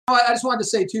I just wanted to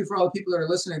say too, for all the people that are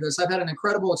listening to this, I've had an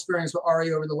incredible experience with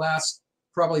Ari over the last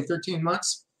probably 13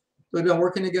 months. We've been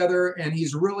working together, and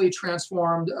he's really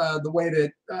transformed the way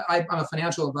that I'm a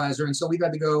financial advisor. And so we've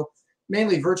had to go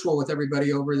mainly virtual with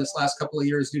everybody over this last couple of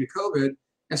years due to COVID.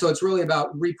 And so it's really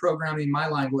about reprogramming my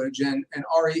language. And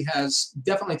Ari has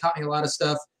definitely taught me a lot of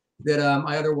stuff that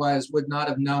I otherwise would not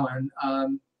have known.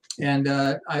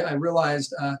 I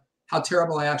realized how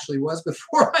terrible I actually was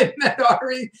before I met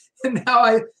Ari. And now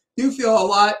I do feel a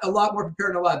lot more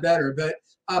prepared and a lot better. But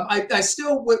I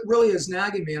still, what really is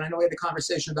nagging me, and I know we had a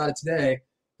conversation about it today,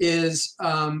 is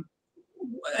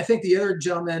I think the other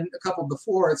gentleman, a couple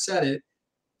before, had said it.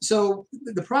 So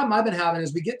the problem I've been having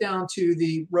is we get down to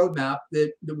the roadmap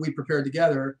that we prepared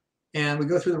together, and we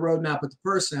go through the roadmap with the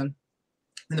person.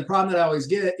 And the problem that I always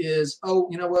get is, oh,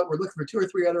 you know what, we're looking for 2 or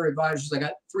 3 other advisors. I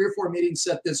got 3 or 4 meetings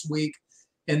set this week,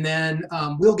 and then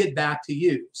we'll get back to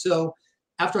you. So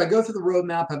after I go through the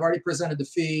roadmap, I've already presented the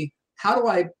fee. How do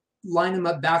I line them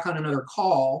up back on another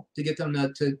call to get them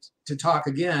to talk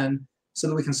again so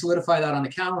that we can solidify that on the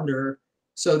calendar?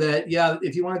 So that, yeah,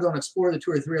 if you want to go and explore the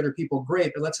 2 or 3 other people,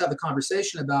 great, but let's have a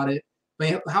conversation about it. I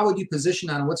mean, how would you position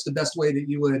that, and what's the best way that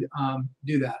you would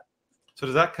do that? So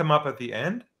does that come up at the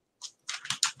end?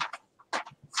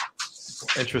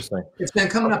 Interesting. It's been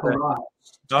coming up a lot.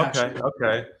 Okay,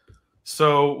 okay.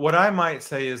 So what I might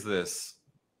say is this.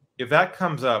 If that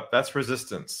comes up, that's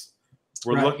resistance.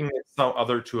 We're looking at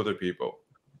 2 other people.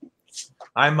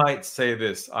 I might say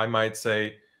this. I might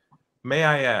say, may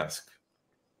I ask,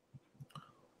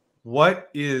 what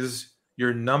is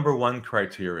your #1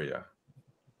 criteria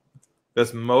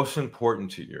that's most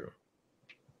important to you,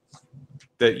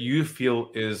 that you feel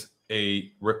is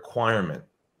a requirement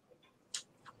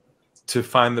to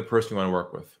find the person you want to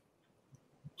work with?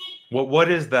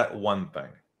 What is that one thing?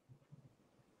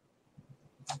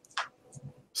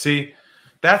 See,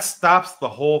 that stops the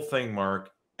whole thing, Mark,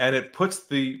 and it puts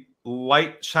the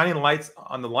light, shining lights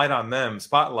on the light on them,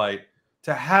 spotlight,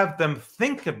 to have them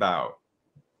think about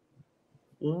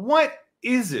what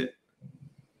is it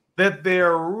that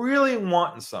they're really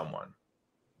wanting someone.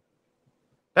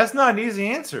 That's not an easy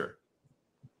answer,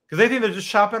 because they think they're just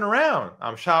shopping around.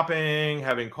 I'm shopping,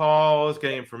 having calls,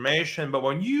 getting information. But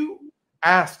when you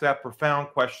ask that profound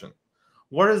question,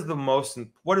 what is the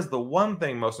one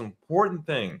thing, most important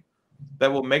thing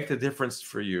that will make the difference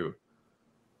for you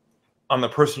on the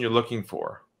person you're looking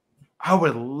for? I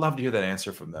would love to hear that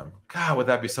answer from them. God, would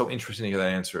that be so interesting to hear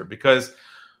that answer? Because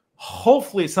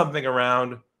hopefully it's something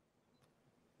around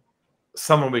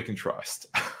someone we can trust,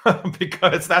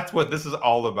 because that's what this is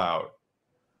all about.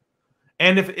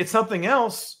 And if it's something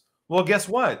else, well, guess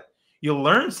what? You'll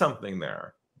learn something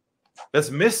there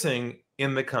that's missing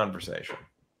in the conversation.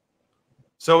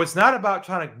 So it's not about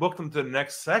trying to book them to the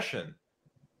next session.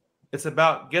 It's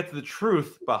about get to the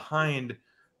truth behind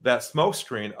that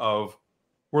smokescreen of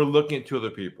we're looking at 2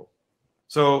 other people.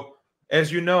 So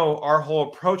as you know, our whole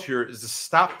approach here is to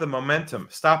stop the momentum,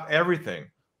 stop everything,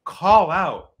 call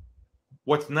out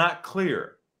what's not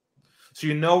clear, so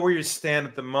you know where you stand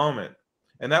at the moment.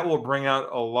 And that will bring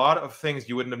out a lot of things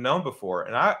you wouldn't have known before.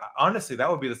 And honestly, that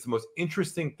would be the most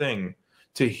interesting thing,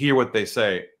 to hear what they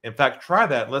say. In fact, try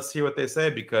that. Let's hear what they say,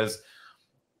 because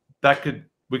we can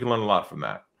learn a lot from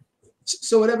that.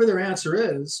 So whatever their answer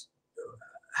is,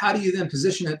 how do you then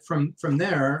position it from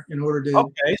there in order to?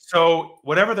 Okay, so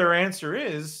whatever their answer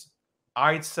is,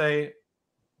 I'd say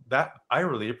that I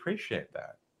really appreciate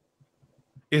that.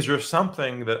 Is there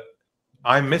something that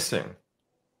I'm missing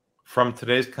from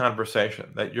today's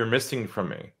conversation, that you're missing from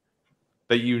me,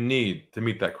 that you need to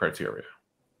meet that criteria?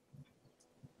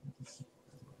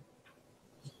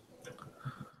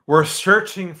 We're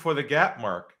searching for the gap,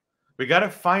 Mark. We got to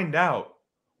find out,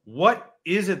 what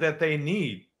is it that they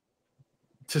need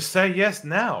to say yes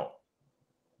now?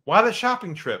 Why the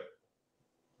shopping trip?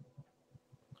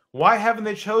 Why haven't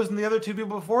they chosen the other 2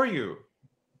 people before you?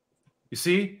 You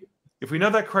see, if we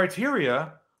know that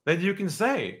criteria, then you can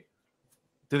say,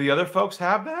 do the other folks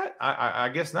have that? I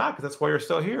guess not, because that's why you're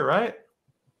still here, right?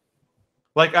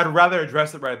 Like, I'd rather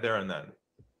address it right there and then.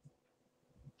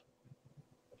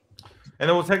 And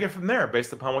then we'll take it from there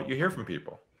based upon what you hear from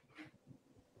people.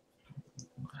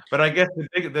 But I guess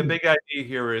the big idea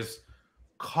here is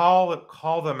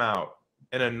call them out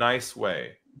in a nice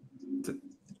way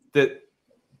that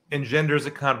engenders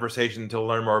a conversation to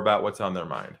learn more about what's on their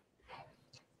mind.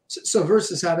 So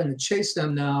versus having to chase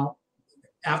them now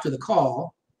after the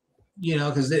call,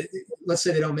 because let's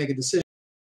say they don't make a decision.